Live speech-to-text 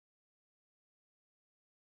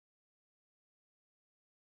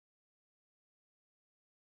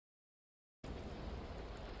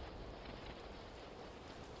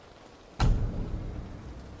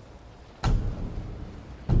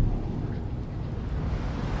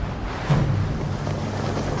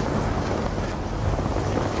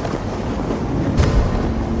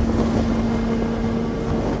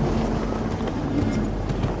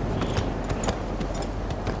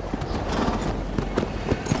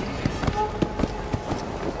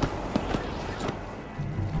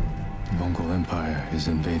is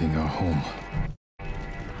invading our home.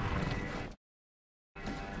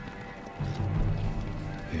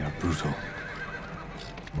 They are brutal,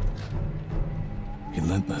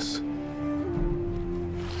 relentless,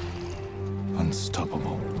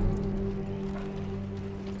 unstoppable.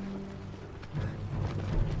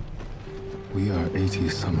 We are 80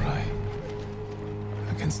 samurai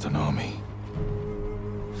against an army,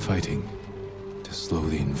 fighting to slow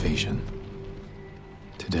the invasion.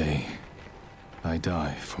 Today, I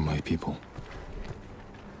die for my people.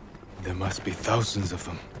 There must be thousands of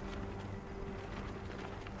them.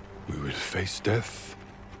 We will face death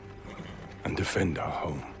and defend our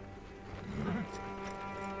home.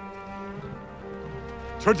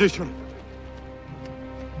 Tradition,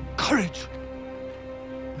 courage,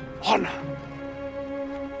 honor.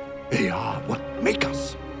 They are what make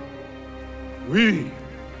us. We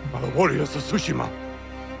are the warriors of Tsushima.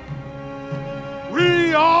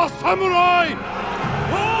 We are samurai!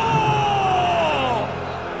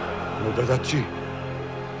 Nodadachi,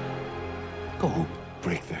 go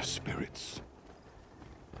break their spirits.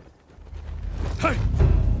 Hey!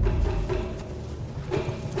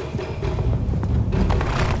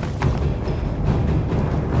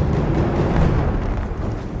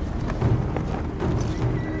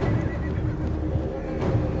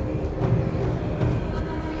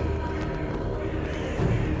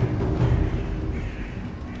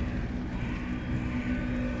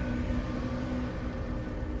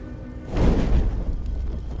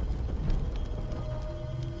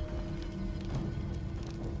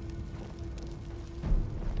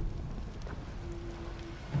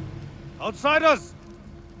 Outsiders!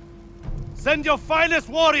 Send your finest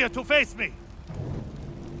warrior to face me!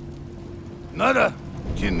 Nada,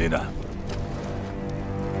 Jin.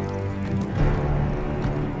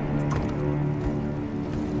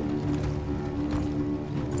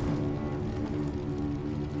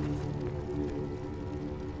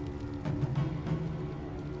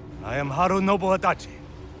 I am Harunobu Adachi,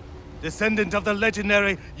 descendant of the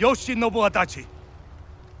legendary Yoshinobu Adachi.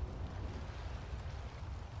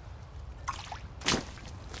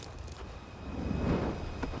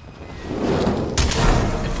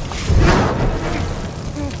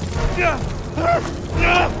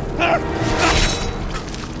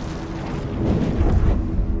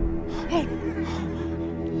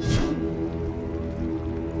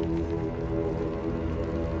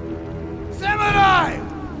 Samurai!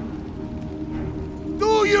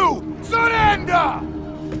 Do you surrender?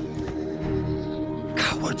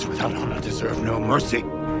 Cowards without honor deserve no mercy.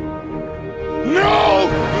 No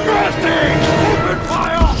mercy! Open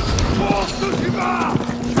fire! For Tsushima!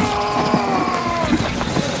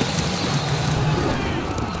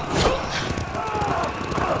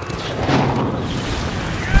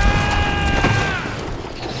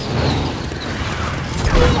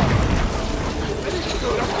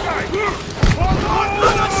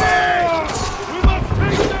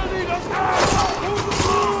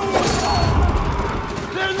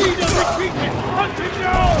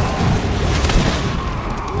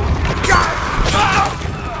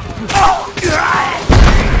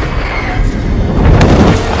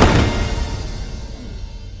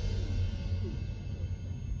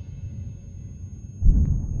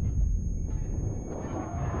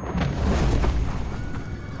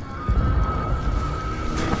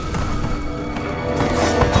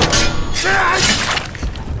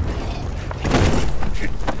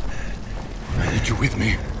 With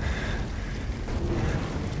me.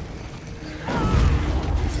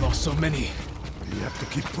 We've lost so many. We have to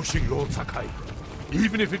keep pushing, Lord Sakai,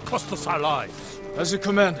 even if it costs us our lives. As you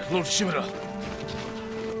command, Lord Shimura.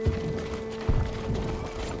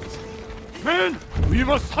 Men, we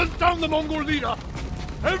must hunt down the Mongol leader.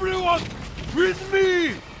 Everyone, with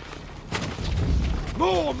me!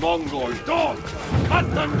 More Mongol dogs!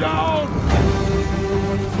 Cut them down!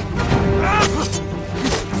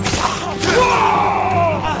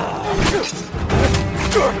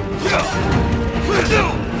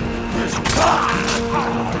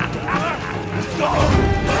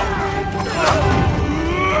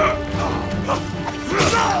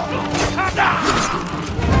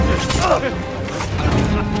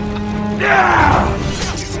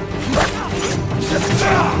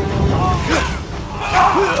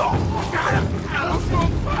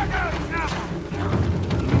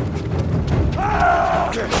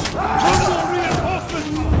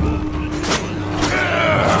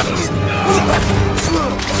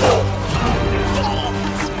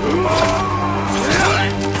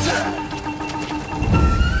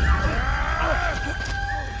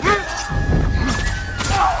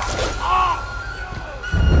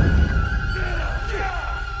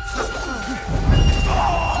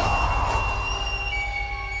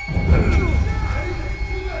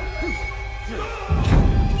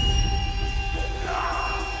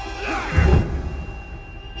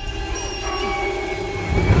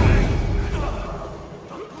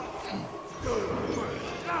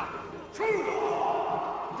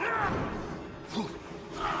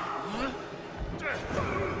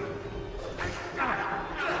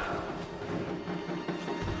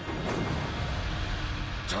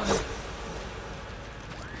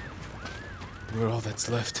 We're all that's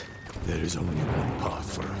left. There is only one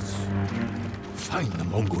path for us. Find the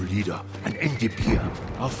Mongol leader and end it here.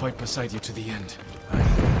 I'll fight beside you to the end.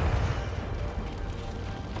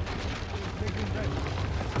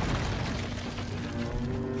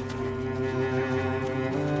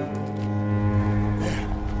 There.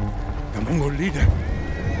 The Mongol leader.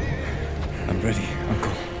 I'm ready,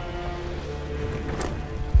 Uncle.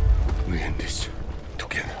 We end this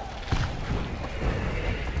together.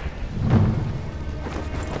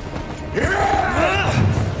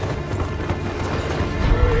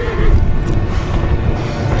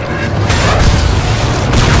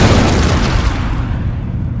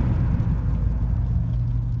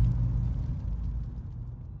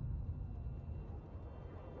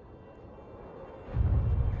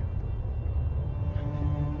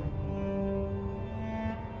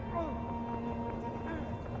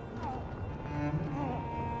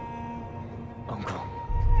 Uncle.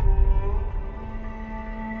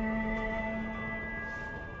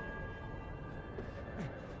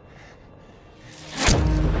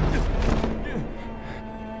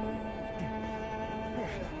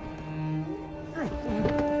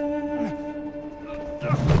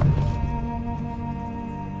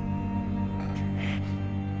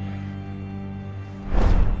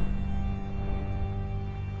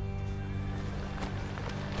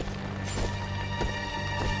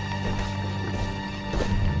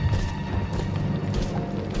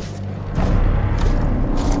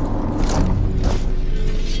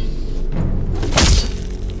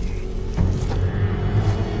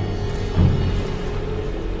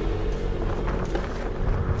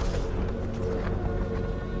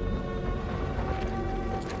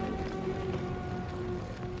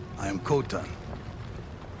 I am Khotan,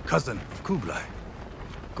 cousin of Kublai,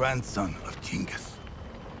 grandson of Genghis.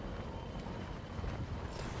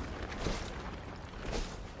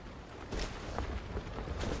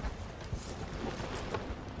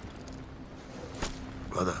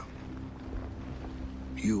 Brother,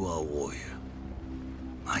 you are a warrior.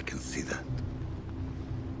 I can see that.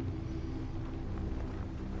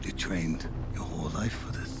 You trained your whole life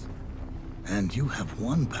for this. And you have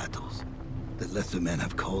won battles that lesser men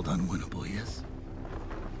have called unwinnable, yes?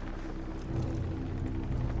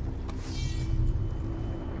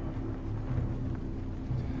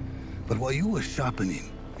 But while you were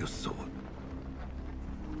sharpening your sword,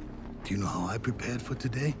 do you know how I prepared for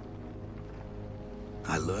today?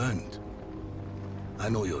 I learned. I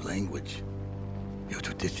know your language, your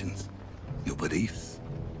traditions, your beliefs,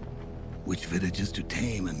 which villages to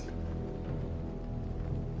tame and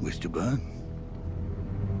which to burn.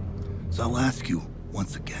 So I'll ask you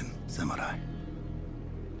once again, Samurai.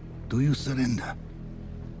 Do you surrender?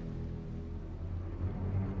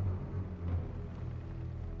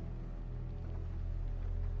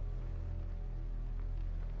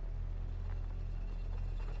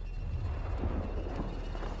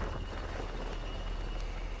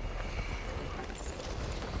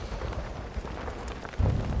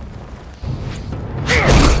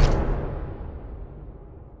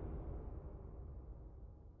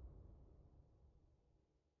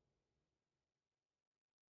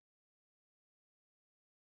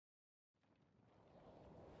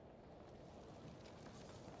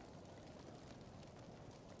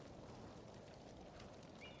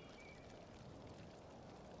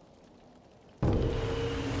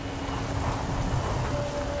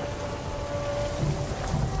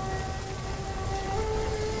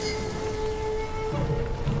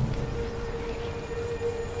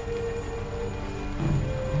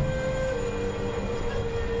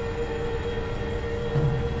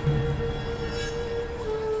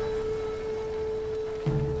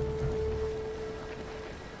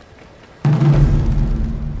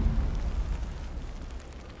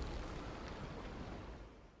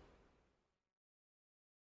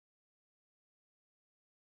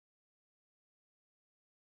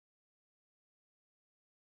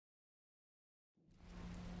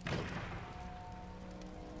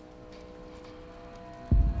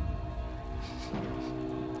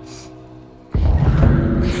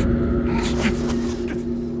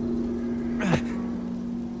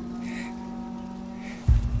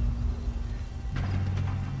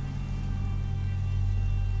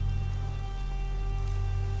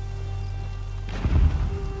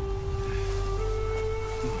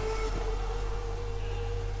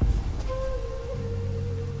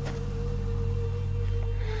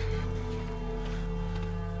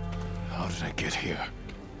 How did I get here?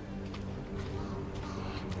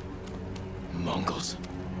 Mongols.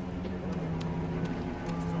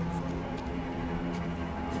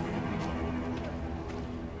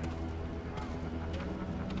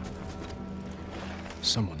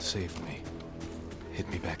 Someone saved me. Hid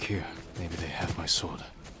me back here. Maybe they have my sword.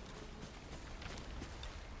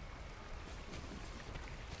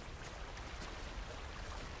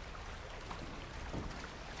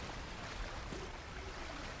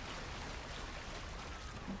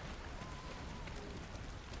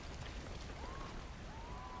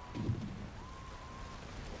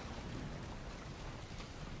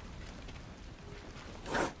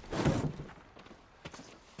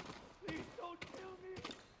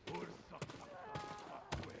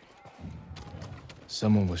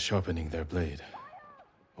 Someone was sharpening their blade.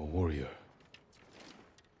 A warrior.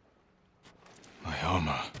 My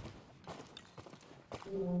armor.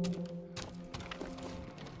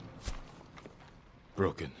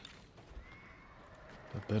 Broken.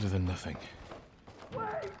 But better than nothing.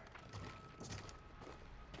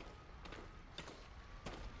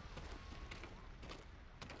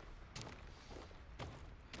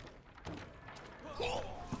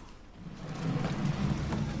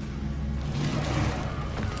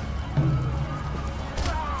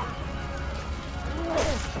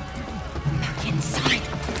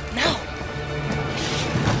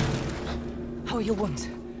 Your wounds.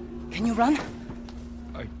 Can you run?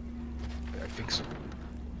 I think so.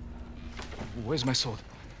 Where's my sword?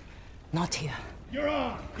 Not here. You're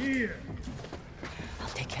on! Here! I'll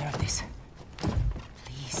take care of this.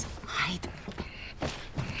 Please, hide.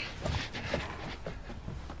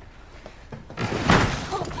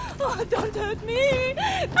 Oh, don't hurt me!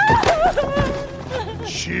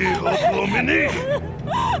 Shield Lumini!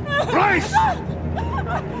 Rice!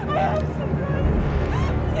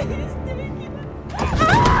 Please take it.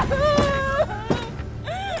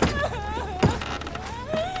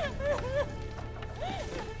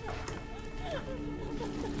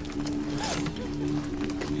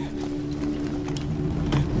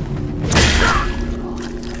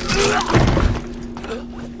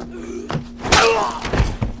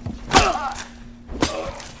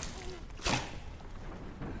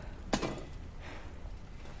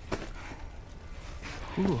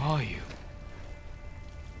 Who are you?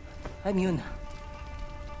 I'm Yuna.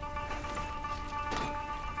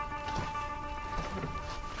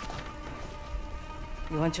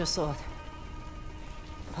 You want your sword?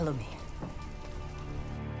 Follow me.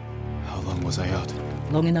 How long was I out?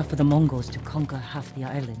 Long enough for the Mongols to conquer half the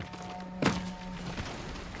island.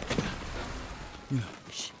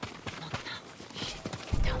 Shh. Not now. Shh.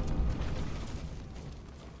 Get down.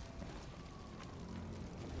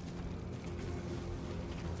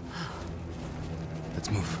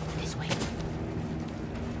 Let's move. This way.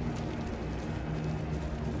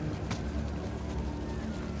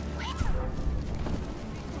 Wait.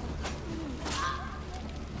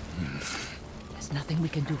 There's nothing we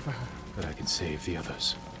can do for her. But I can save the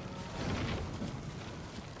others.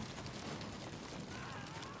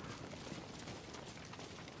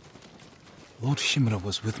 Lord Shimura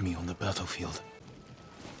was with me on the battlefield.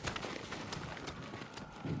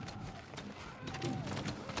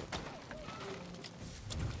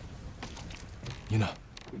 Yuna,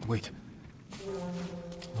 wait.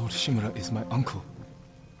 Lord Shimura is my uncle.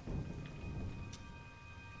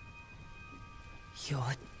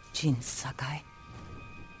 You're Jin Sakai?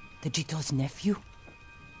 The Jito's nephew?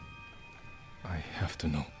 I have to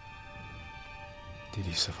know. Did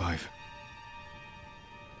he survive?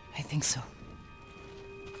 I think so.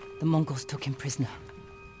 The Mongols took him prisoner.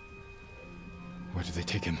 Where did they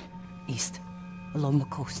take him? East, along the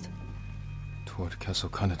coast. Toward Castle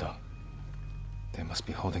Kaneda. They must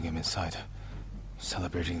be holding him inside,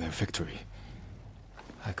 celebrating their victory.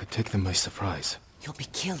 I could take them by surprise. You'll be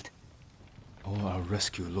killed. Or I'll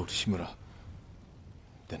rescue Lord Shimura.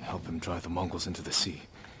 Then help him drive the Mongols into the sea.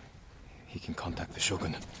 He can contact the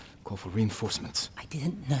Shogun, call for reinforcements. I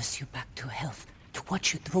didn't nurse you back to health, to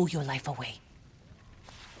watch you throw your life away.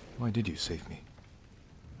 Why did you save me?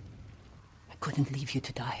 I couldn't leave you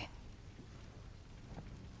to die.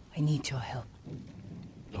 I need your help.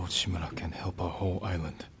 Lord Shimura can help our whole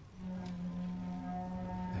island.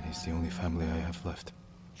 And he's the only family I have left.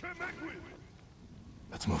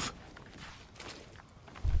 Let's move.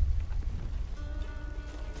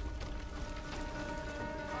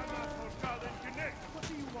 What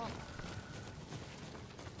do you want?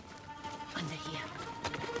 Under here.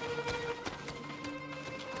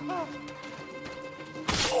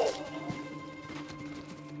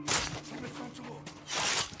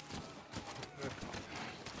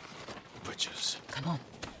 Butchers. Come on.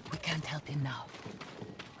 We can't help him now.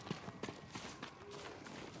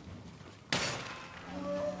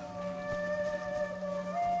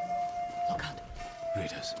 Look out.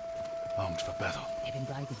 Raiders, armed for battle. They've been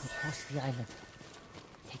riding across the island,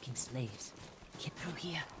 taking slaves. Get through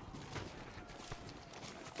here.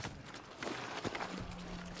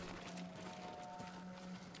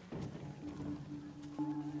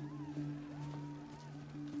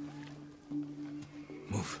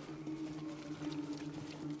 Move.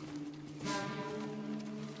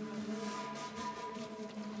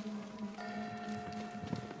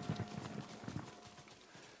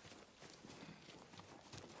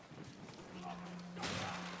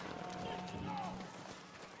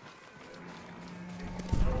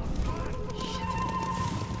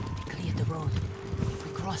 Clear the road. If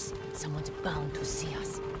we cross, someone's bound to see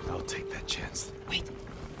us. I'll take that chance. Wait.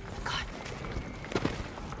 God.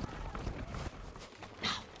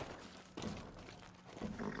 Now.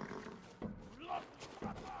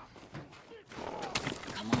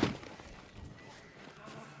 Come on.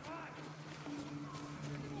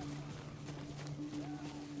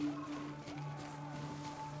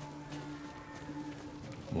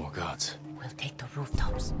 More guards. We'll take the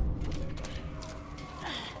rooftops.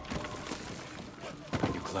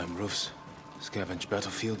 You climb roofs, scavenge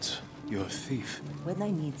battlefields. You're a thief. When I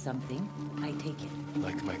need something, I take it.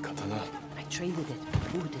 Like my katana. I traded it for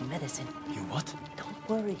food and medicine. You what? Don't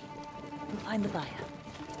worry. We'll find the buyer.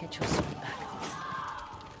 Get your sword back.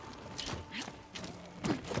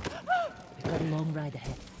 We've got a long ride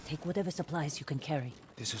ahead. Take whatever supplies you can carry.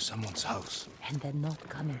 This is someone's house. And they're not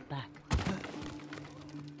coming back.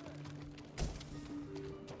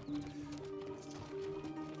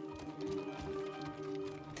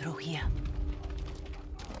 Through here.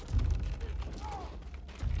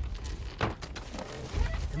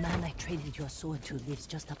 The man I traded your sword to lives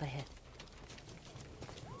just up ahead.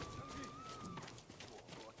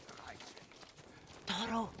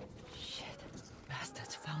 Toro! Shit.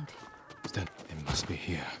 Bastards found him. Then it must be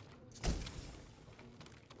here.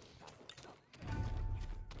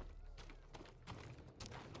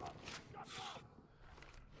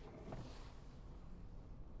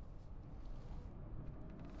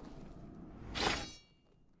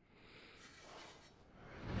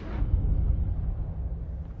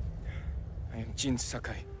 I am Jin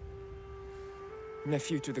Sakai,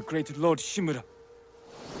 nephew to the great Lord Shimura.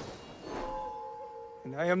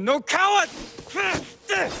 And I am no coward!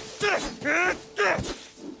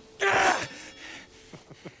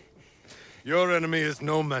 Your enemy is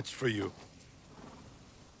no match for you.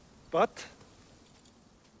 But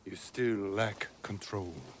You still lack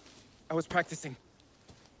control. I was practicing.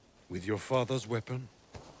 With your father's weapon?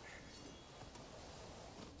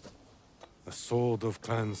 The sword of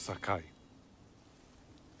Clan Sakai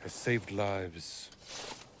has saved lives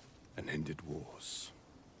and ended wars.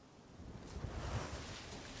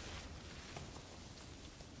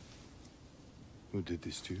 Who did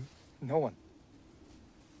this to you? No one.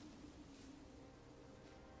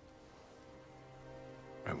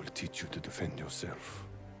 I will teach you to defend yourself.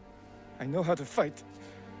 I know how to fight.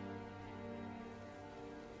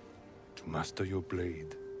 To master your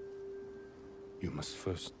blade, you must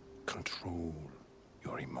first control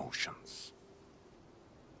your emotions.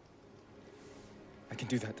 I can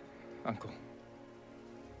do that, Uncle.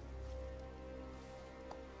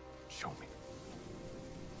 Show me.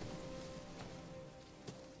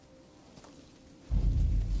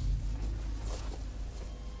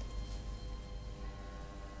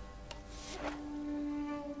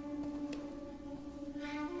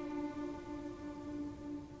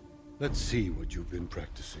 Let's see what you've been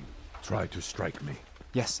practicing. Try to strike me.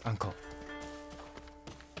 Yes, Uncle.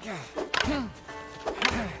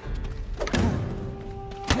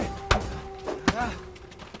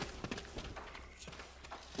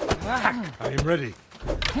 I am ready.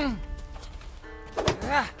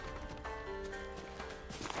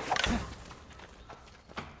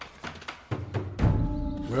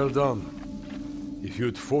 Well done. If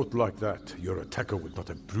you'd fought like that, your attacker would not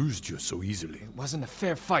have bruised you so easily. It wasn't a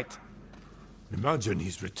fair fight. Imagine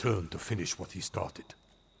he's returned to finish what he started.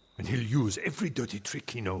 And he'll use every dirty trick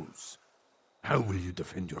he knows. How will you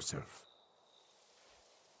defend yourself?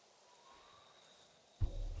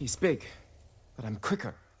 He's big, but I'm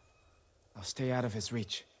quicker. I'll stay out of his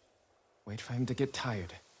reach. Wait for him to get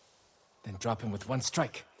tired. Then drop him with one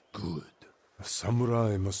strike. Good. A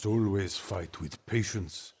samurai must always fight with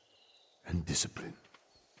patience and discipline.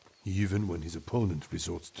 Even when his opponent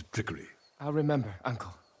resorts to trickery. I'll remember,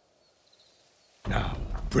 Uncle. Now,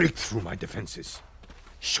 break through my defenses.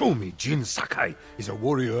 Show me Jin Sakai is a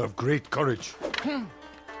warrior of great courage.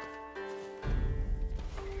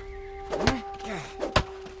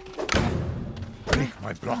 Break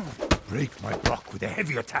my block. Break my block with a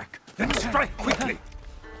heavy attack. Then strike quickly.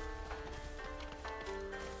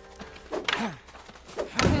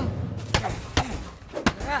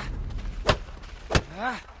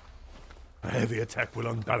 stealthy attack will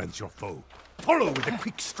unbalance your foe. Follow with a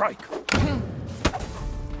quick strike.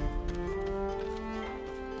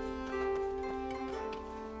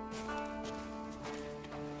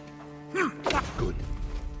 Good.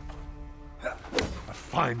 A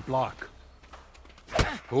fine block.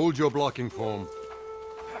 Hold your blocking form.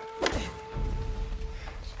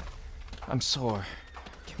 I'm sore.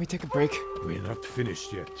 Can we take a break? We're not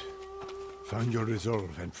finished yet. Find your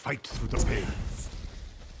resolve and fight through the pain.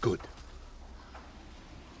 Good.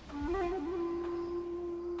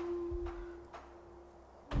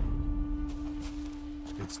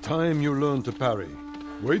 It's time you learn to parry.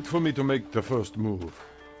 Wait for me to make the first move.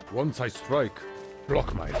 Once I strike,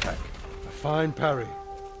 Block my attack. a fine parry.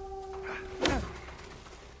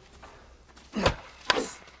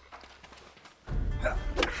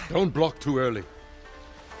 Don't block too early.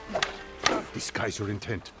 Disguise your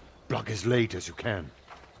intent. Block as late as you can.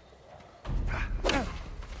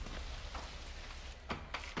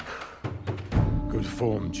 Good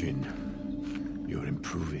form, Jin. You're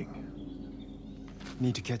improving.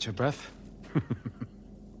 Need to catch your breath?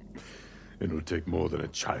 It'll take more than a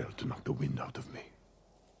child to knock the wind out of me.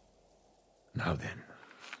 Now then,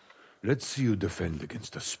 let's see you defend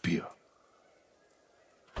against a spear.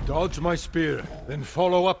 Dodge my spear, then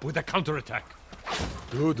follow up with a counterattack.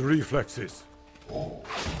 Good reflexes.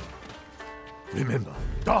 Remember,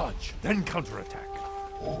 dodge, then counterattack.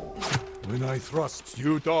 When I thrust,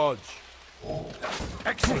 you dodge.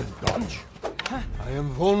 Excellent dodge. I am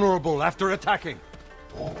vulnerable after attacking.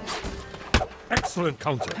 Excellent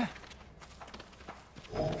counter.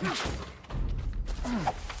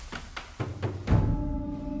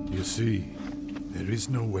 You see, there is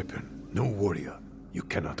no weapon, no warrior you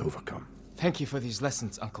cannot overcome. Thank you for these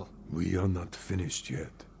lessons, Uncle. We are not finished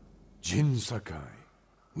yet. Jin Sakai,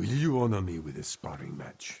 will you honor me with a sparring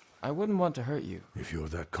match? I wouldn't want to hurt you. If you're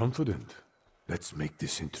that confident, let's make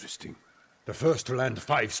this interesting. The first to land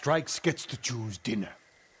 5 strikes gets to choose dinner.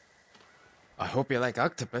 I hope you like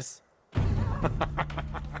octopus.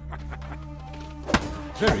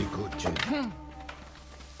 Very good, Jin.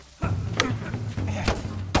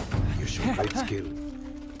 You show great skill.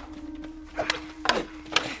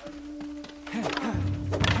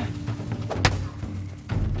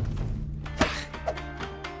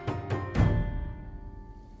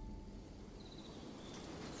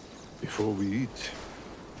 Before we eat,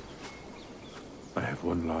 I have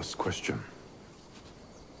one last question.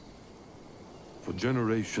 For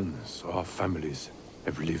generations, our families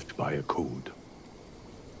have lived by a code.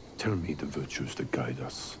 Tell me the virtues that guide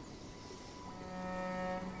us.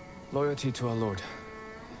 Loyalty to our Lord.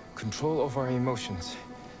 Control over our emotions.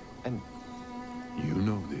 And You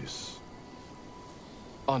know this.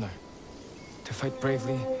 honor. To fight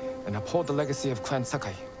bravely and uphold the legacy of Clan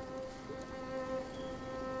Sakai.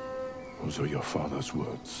 Those are your father's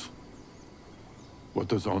words. What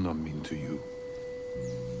does honor mean to you?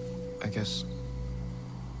 I guess...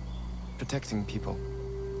 protecting people.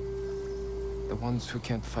 The ones who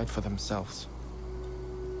can't fight for themselves.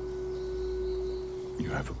 You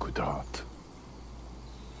have a good heart.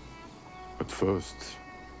 But first,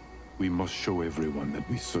 we must show everyone that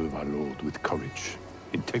we serve our Lord with courage,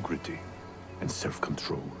 integrity, and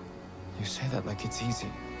self-control. You say that like it's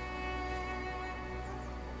easy.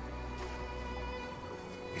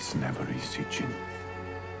 It's never easy, Jin.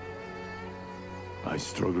 I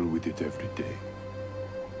struggle with it every day.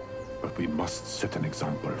 But we must set an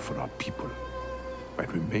example for our people by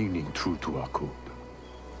remaining true to our code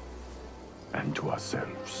and to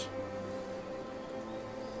ourselves.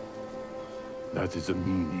 That is the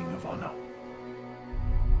meaning of honor.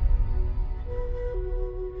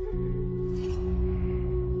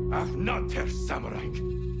 I've not her samurai.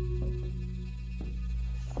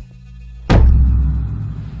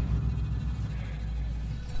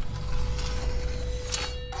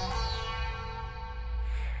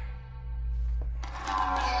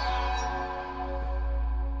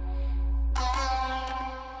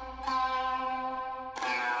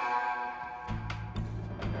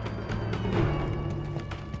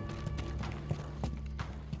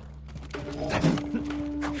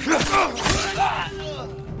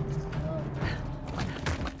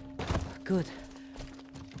 Good.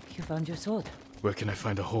 You found your sword. Where can I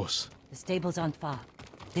find a horse? The stables aren't far.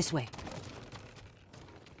 This way.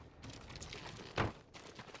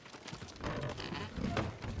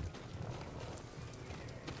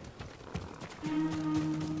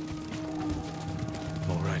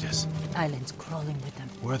 More riders. Island's crawling with them.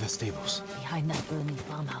 Where are the stables? Behind that burning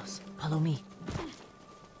farmhouse. Follow me.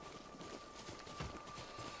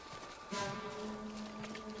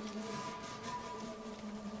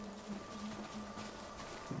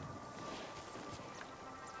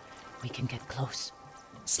 can get close,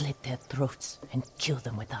 slit their throats, and kill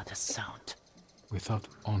them without a sound. Without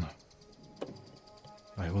honor.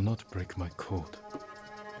 I will not break my code.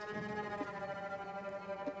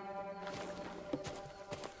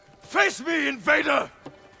 Face me, invader!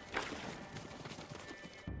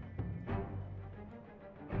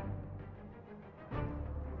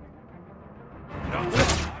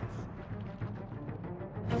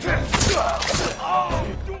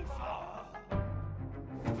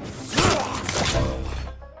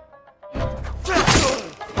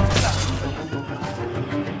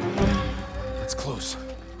 It's close.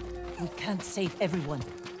 We can't save everyone.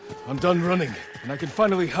 I'm done running, and I can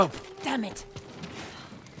finally help. Damn it!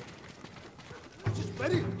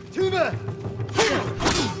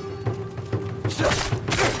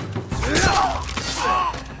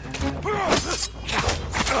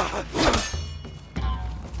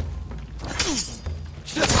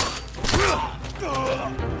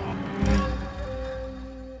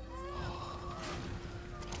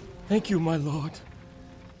 Thank you, my lord.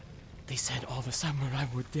 They said all the samurai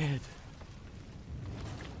were dead.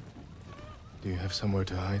 Do you have somewhere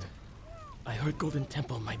to hide? I heard Golden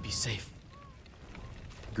Temple might be safe.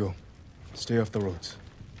 Go. Stay off the roads.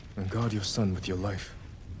 And guard your son with your life.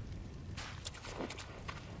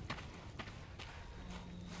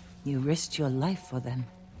 You risked your life for them.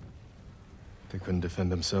 They couldn't defend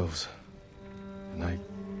themselves. And I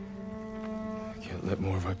can't let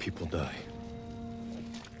more of our people die.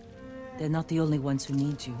 They're not the only ones who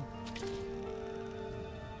need you.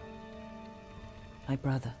 My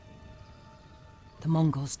brother. The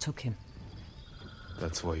Mongols took him.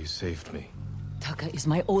 That's why you saved me. Taka is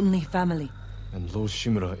my only family. And Lord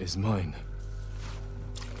Shimura is mine.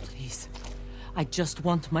 Please. I just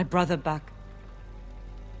want my brother back.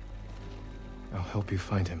 I'll help you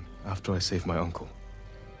find him after I save my uncle.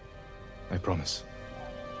 I promise.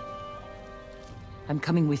 I'm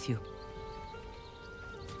coming with you.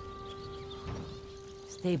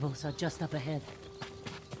 Stables are just up ahead.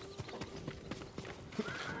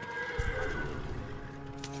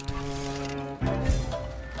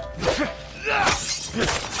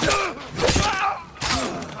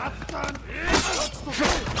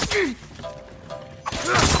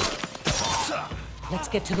 Let's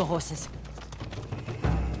get to the horses.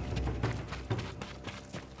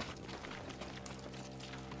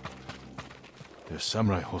 They're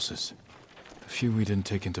samurai horses. The few we didn't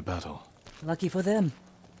take into battle. Lucky for them.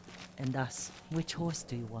 And us. Which horse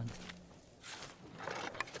do you want?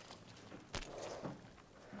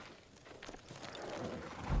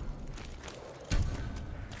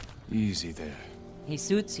 Easy there. He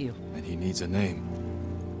suits you. And he needs a name.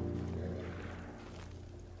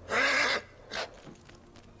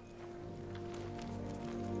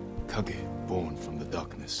 Kage, born from the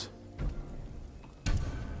darkness.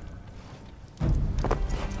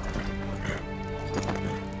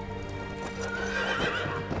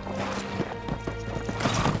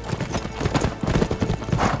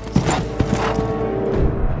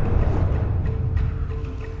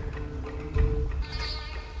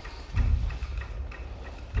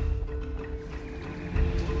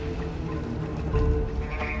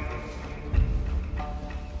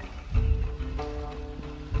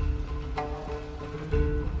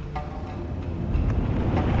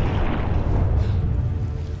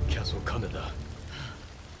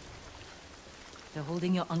 They're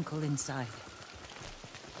holding your uncle inside.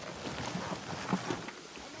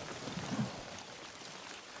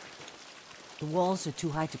 The walls are too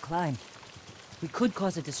high to climb. We could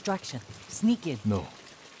cause a distraction. Sneak in. No.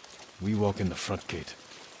 We walk in the front gate.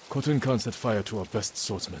 Khotun Khan set fire to our best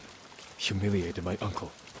swordsman. Humiliated my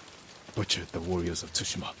uncle. Butchered the warriors of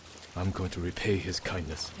Tsushima. I'm going to repay his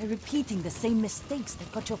kindness. By repeating the same mistakes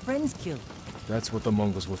that got your friends killed. That's what the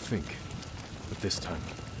Mongols will think. But this time,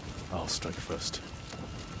 I'll strike first.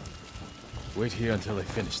 Wait here until I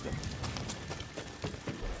finish them.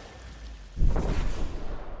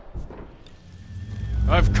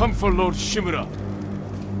 I've come for Lord Shimura.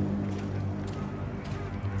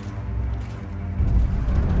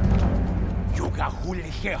 Yuga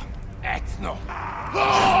Hulihe, Exno.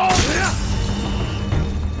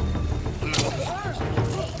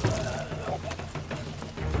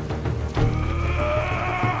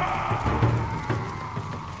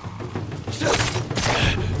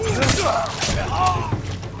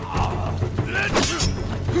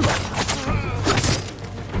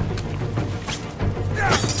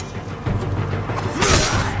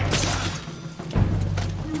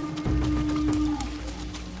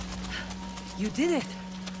 You did it!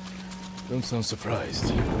 Don't sound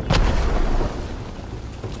surprised.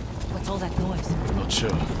 What's all that noise? Not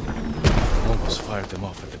sure. Mongols fired them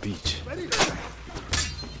off at the beach.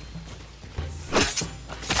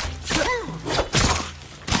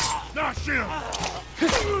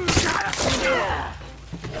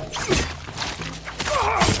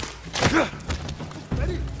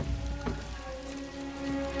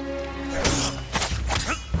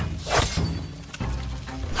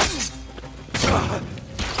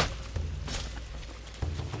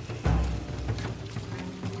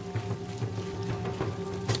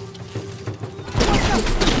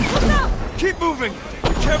 Keep moving! We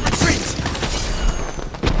can't retreat!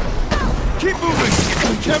 Keep moving!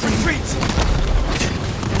 We can't retreat!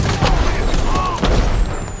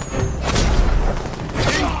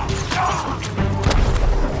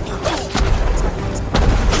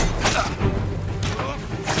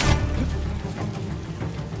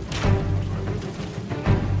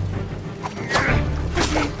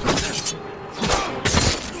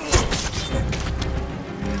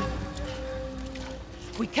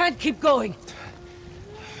 We can't keep going.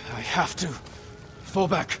 I have to. Fall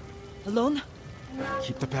back. Alone?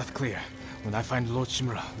 Keep the path clear. When I find Lord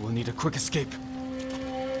Shimura, we'll need a quick escape.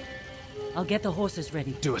 I'll get the horses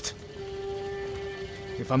ready. Do it.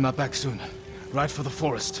 If I'm not back soon, ride for the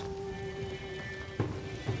forest.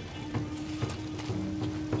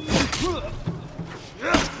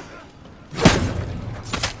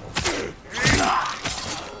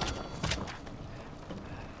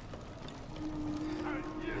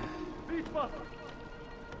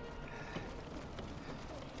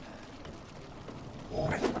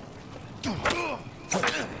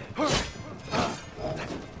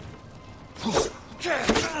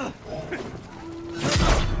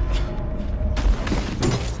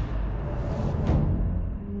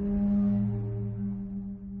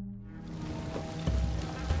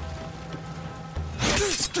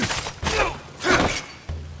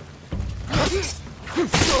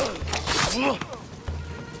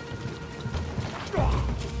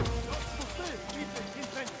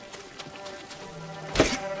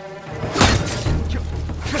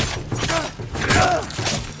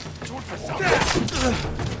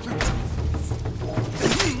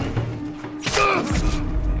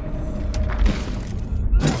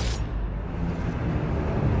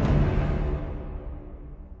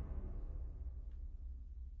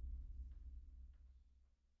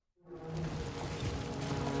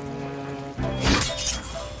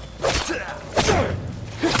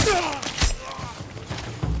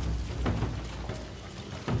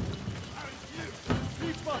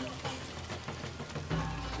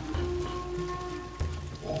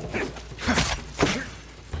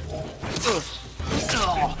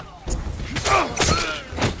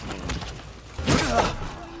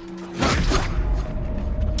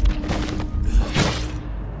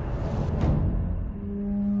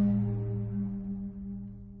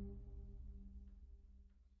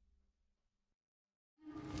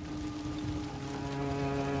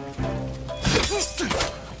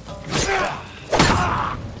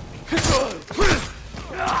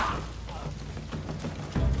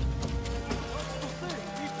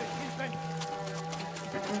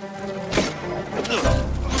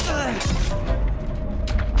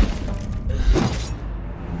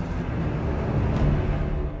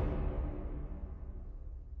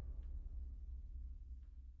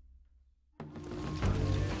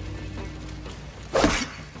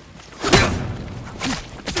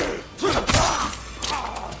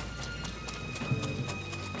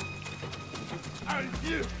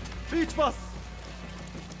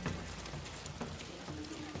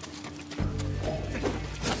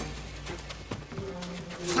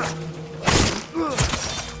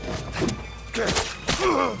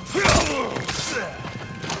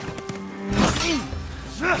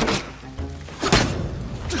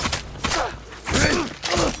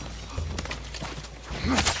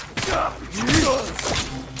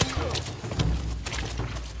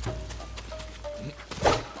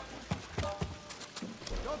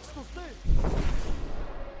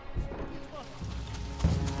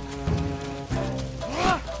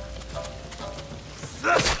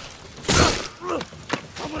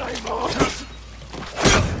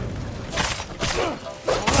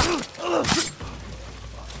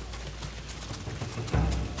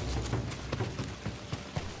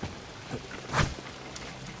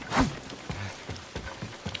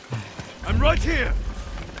 Right here!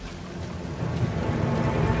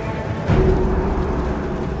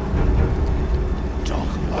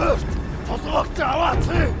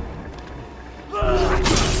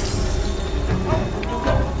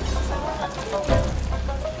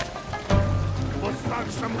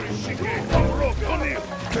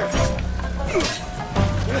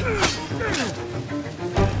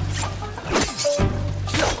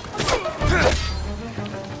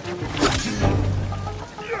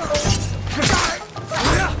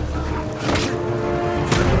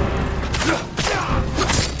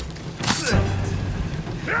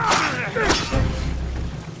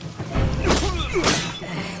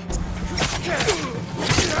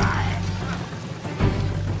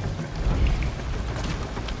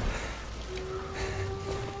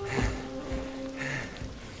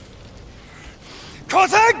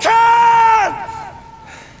 Kosenkan!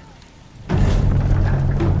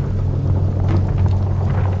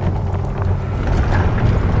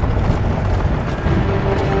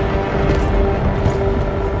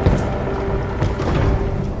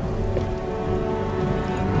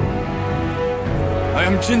 I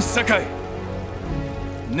am Jin Sakai,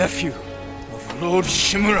 nephew of Lord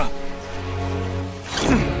Shimura.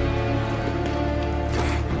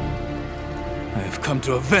 I have come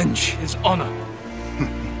to avenge his honor.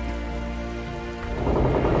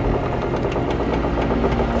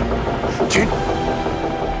 Jin!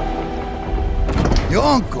 Your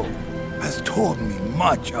uncle has told me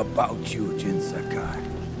much about you, Jin Sakai.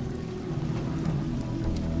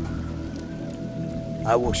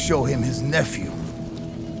 I will show him his nephew,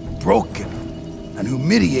 broken and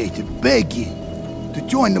humiliated, begging to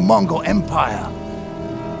join the Mongol Empire.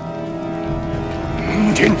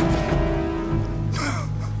 Jin!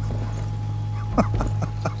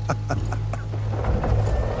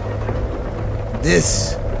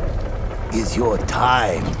 This is your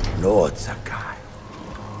time, Lord Sakai.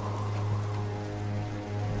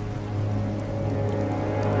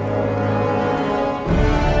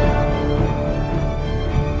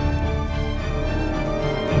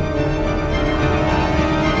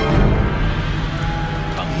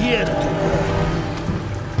 I'm here to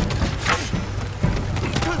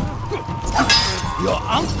Your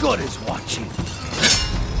uncle is watching.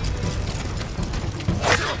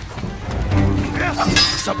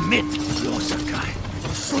 Submit, Lord Sakai.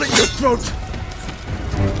 Slit your throat!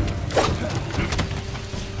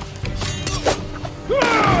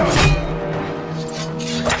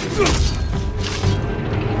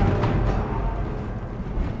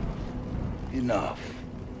 Enough.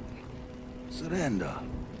 Surrender.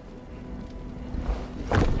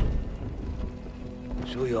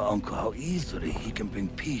 Show your uncle how easily he can bring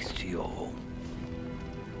peace to your home.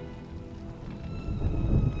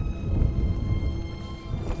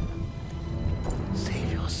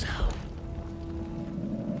 Save yourself.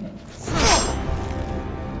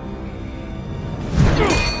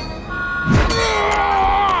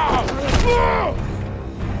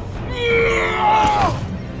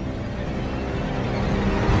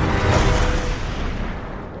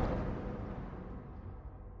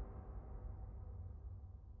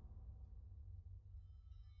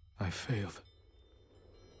 I failed.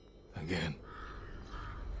 Again.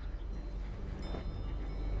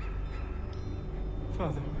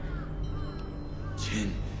 Father.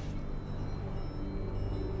 Jin.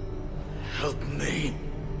 Help me.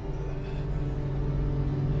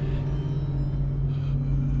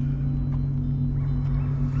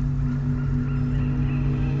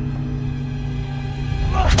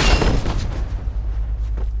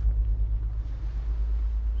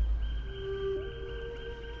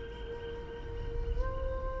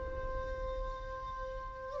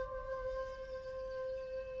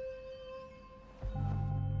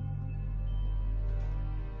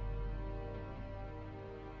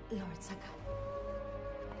 Lord Sakai.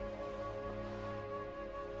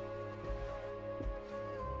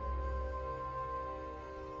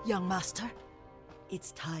 Young master,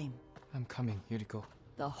 it's time. I'm coming, Yuriko.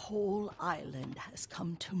 The whole island has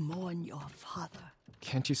come to mourn your father.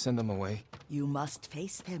 Can't you send them away? You must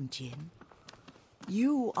face them, Jin.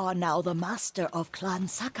 You are now the master of Clan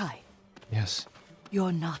Sakai. Yes.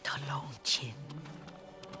 You're not alone, Jin.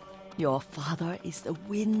 Your father is the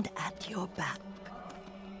wind at your back.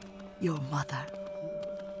 Your mother,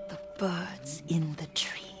 the birds in the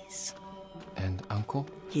trees. And Uncle?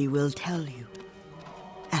 He will tell you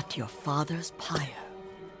at your father's pyre.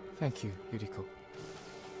 Thank you, Yuriko.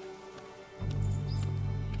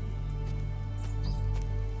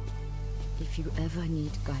 If you ever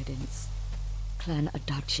need guidance, Clan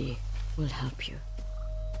Adachi will help you.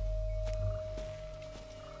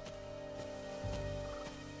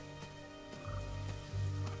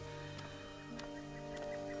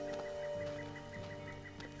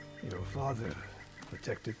 Your father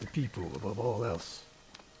protected the people above all else.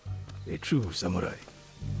 A true samurai.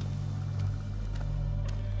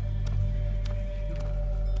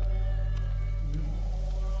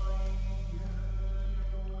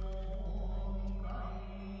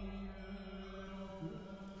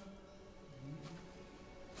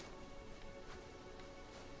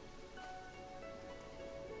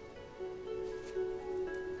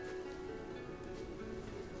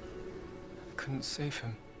 Couldn't save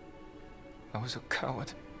him. I was a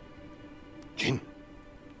coward. Jin,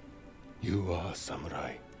 you are a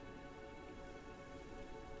samurai.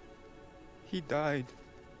 He died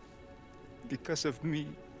because of me.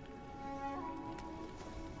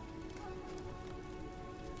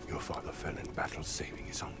 Your father fell in battle saving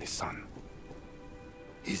his only son.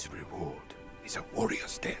 His reward is a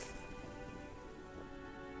warrior's death.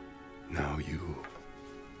 Now you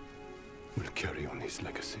will carry on his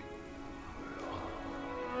legacy.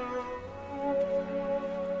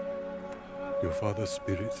 Your father's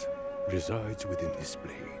spirit resides within this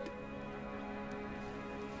blade.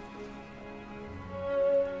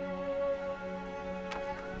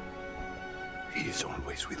 He is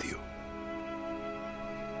always with you.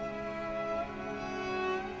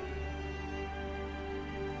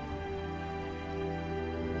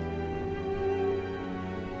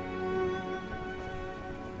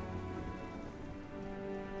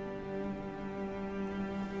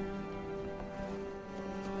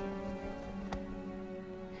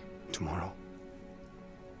 Tomorrow,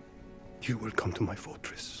 you will come to my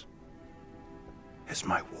fortress as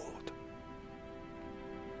my ward.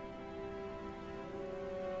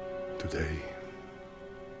 Today,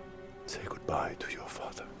 say goodbye to your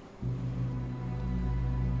father.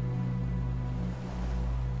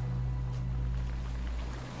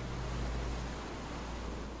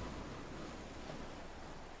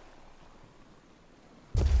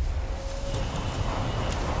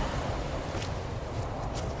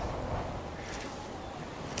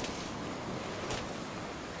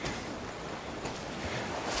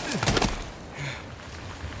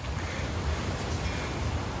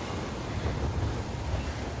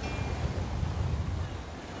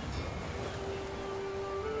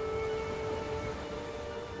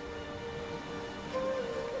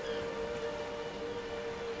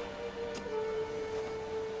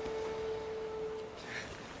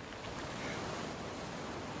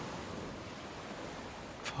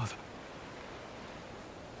 Father.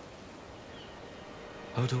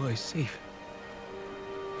 How do I save him?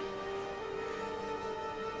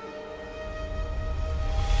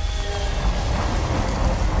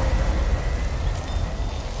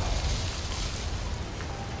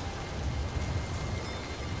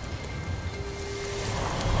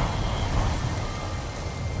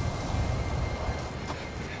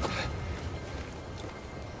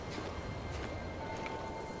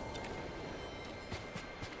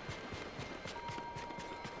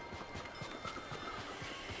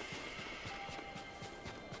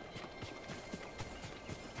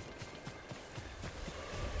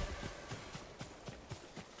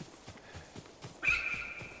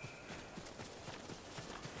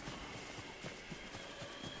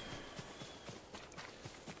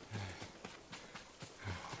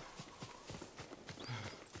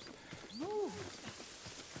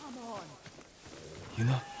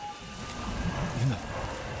 Yuna.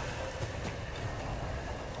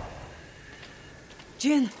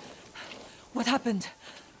 Jin! What happened?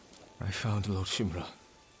 I found Lord Shimura.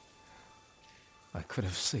 I could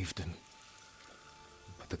have saved him.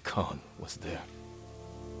 But the Khan was there.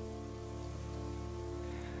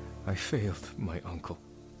 I failed my uncle.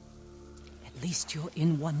 At least you're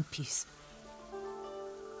in one piece.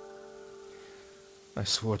 I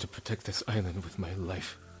swore to protect this island with my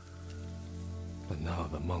life. But now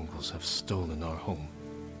the Mongols have stolen our home,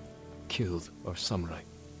 killed our samurai.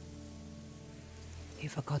 You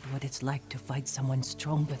forgot what it's like to fight someone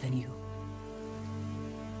stronger than you.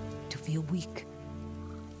 To feel weak.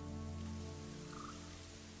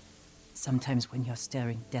 Sometimes when you're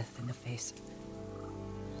staring death in the face,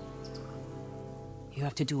 you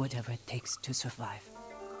have to do whatever it takes to survive.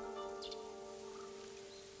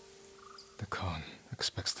 The Khan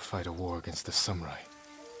expects to fight a war against the samurai.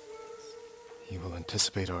 He will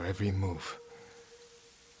anticipate our every move,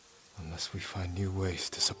 unless we find new ways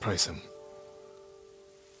to surprise him.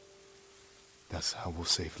 That's how we'll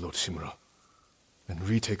save Lord Shimura, and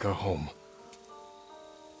retake our home.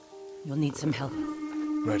 You'll need some help.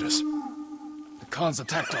 Riders. The Khan's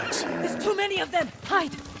attack dogs. There's too many of them!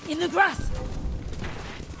 Hide! In the grass!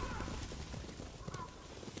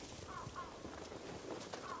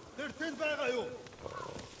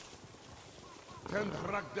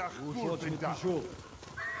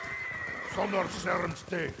 Zonder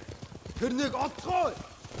schermste. Тэрнийг олцгоо.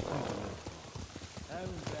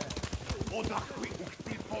 Одахгүй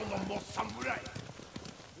ухти полон мос самурай.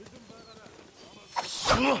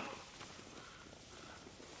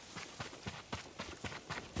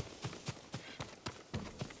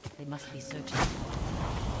 They must be searching.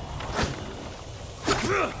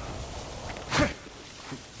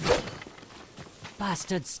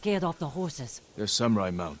 Bastards scared off the horses. They're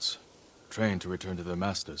samurai mounts, trained to return to their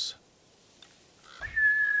masters.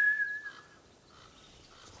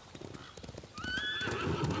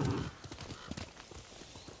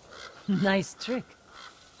 Nice trick.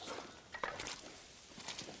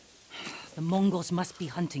 The The Mongols must be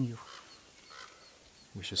hunting you.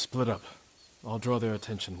 We should split up. I'll draw their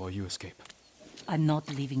attention while you escape. I'm not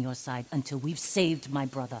leaving your side until we've saved my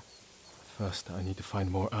brother. First, I need to find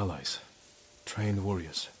more allies. Trained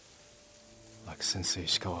warriors. Like Sensei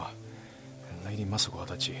Ishikawa and Lady Masako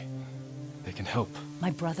Adachi. They can help. My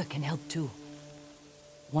brother can help too.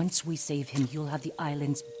 Once we save him, you'll have the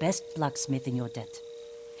island's best blacksmith in your debt.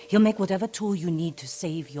 He'll make whatever tool you need to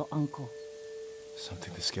save your uncle.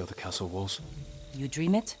 Something to scale the castle walls? You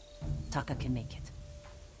dream it, Taka can make it.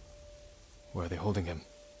 Where are they holding him?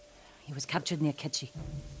 He was captured near Kechi.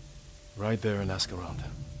 Ride there and ask around.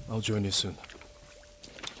 I'll join you soon.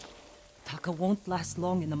 Taka won't last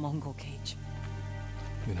long in the Mongol cage.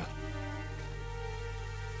 Yuna,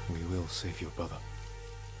 we will save your brother.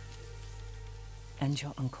 And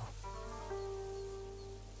your uncle.